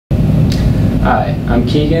Hi, I'm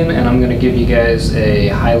Keagan, and I'm going to give you guys a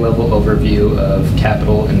high-level overview of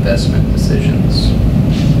capital investment decisions.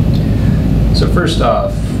 So first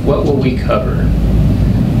off, what will we cover?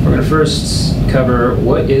 We're going to first cover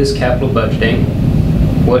what is capital budgeting,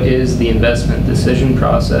 what is the investment decision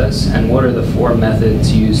process, and what are the four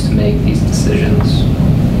methods used to make these decisions.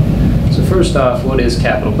 So first off, what is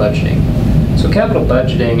capital budgeting? So capital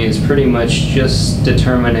budgeting is pretty much just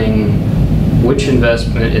determining which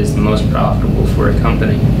investment is the most profitable for a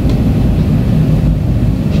company.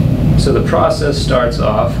 So the process starts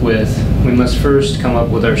off with, we must first come up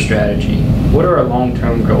with our strategy. What are our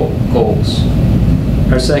long-term goals?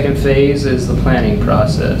 Our second phase is the planning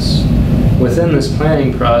process. Within this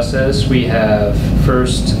planning process, we have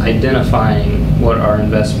first identifying what our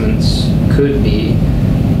investments could be.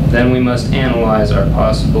 Then we must analyze our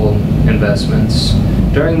possible investments.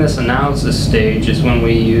 During this analysis stage is when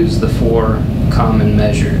we use the four common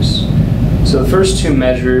measures. So the first two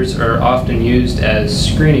measures are often used as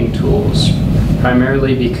screening tools,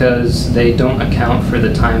 primarily because they don't account for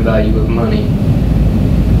the time value of money.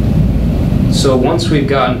 So once we've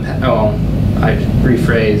gotten, I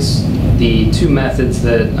rephrase, the two methods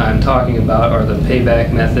that I'm talking about are the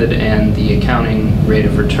payback method and the accounting rate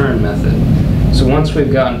of return method. So once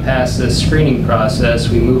we've gotten past this screening process,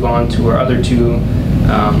 we move on to our other two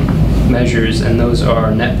measures, and those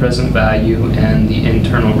are net present value and the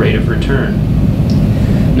internal rate of return.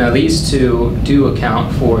 Now these two do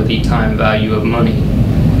account for the time value of money.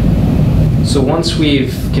 So once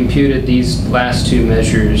we've computed these last two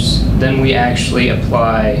measures, then we actually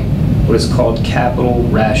apply what is called capital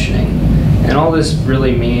rationing. And all this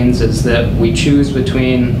really means is that we choose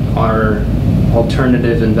between our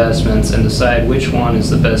alternative investments and decide which one is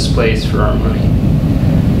the best place for our money.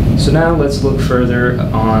 So now let's look further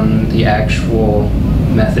on the actual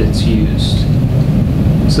methods used.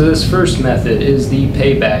 So this first method is the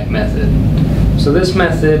payback method. So this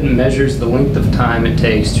method measures the length of time it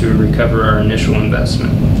takes to recover our initial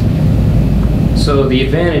investment. So the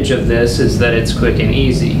advantage of this is that it's quick and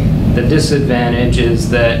easy. The disadvantage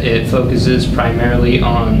is that it focuses primarily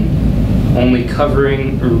on only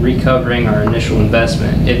covering or recovering our initial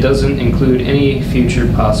investment. It doesn't include any future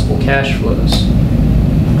possible cash flows.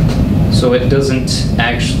 So it doesn't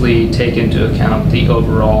actually take into account the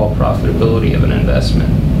overall profitability of an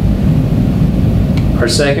investment. Our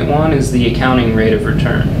second one is the accounting rate of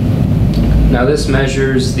return. Now this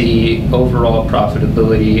measures the overall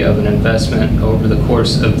profitability of an investment over the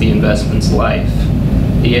course of the investment's life.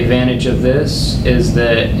 The advantage of this is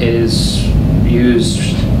that it is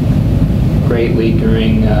used greatly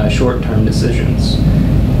during short-term decisions.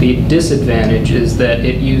 The disadvantage is that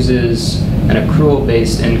it uses an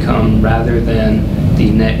accrual-based income rather than the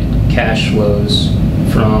net cash flows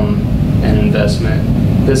from an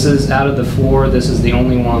investment. This is, out of the four, this is the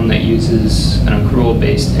only one that uses an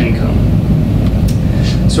accrual-based income.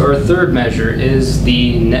 So our third measure is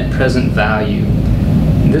the net present value.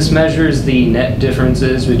 This measures the net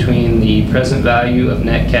differences between the present value of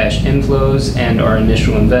net cash inflows and our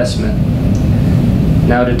initial investment.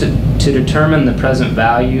 Now to determine the present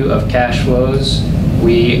value of cash flows,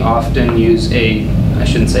 we often use I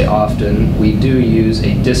shouldn't say often, we do use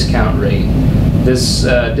a discount rate. This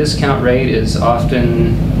discount rate is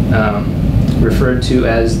often referred to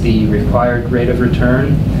as the required rate of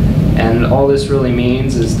return, and all this really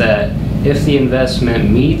means is that if the investment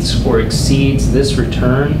meets or exceeds this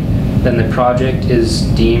return, then the project is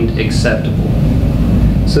deemed acceptable.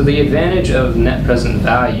 So the advantage of net present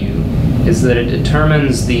value is that it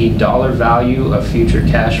determines the dollar value of future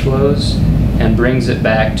cash flows and brings it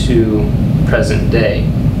back to present day.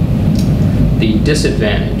 The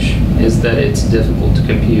disadvantage is that it's difficult to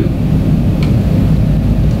compute.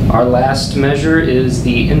 Our last measure is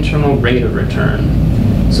the internal rate of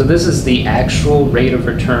return. So this is the actual rate of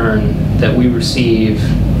return that we receive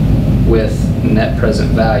with net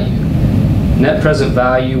present value. Net present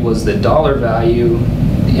value was the dollar value.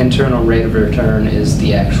 The internal rate of return is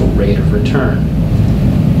the actual rate of return.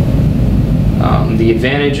 The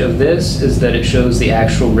advantage of this is that it shows the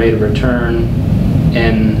actual rate of return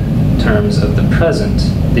in terms of the present.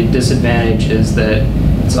 The disadvantage is that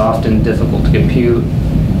it's often difficult to compute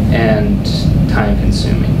and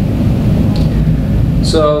time-consuming.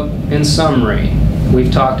 So, in summary,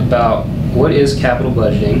 we've talked about what is capital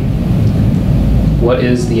budgeting, what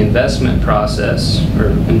is the investment process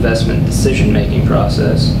or investment decision-making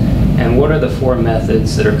process, and what are the four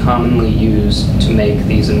methods that are commonly used to make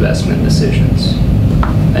these investment decisions.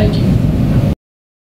 Thank you.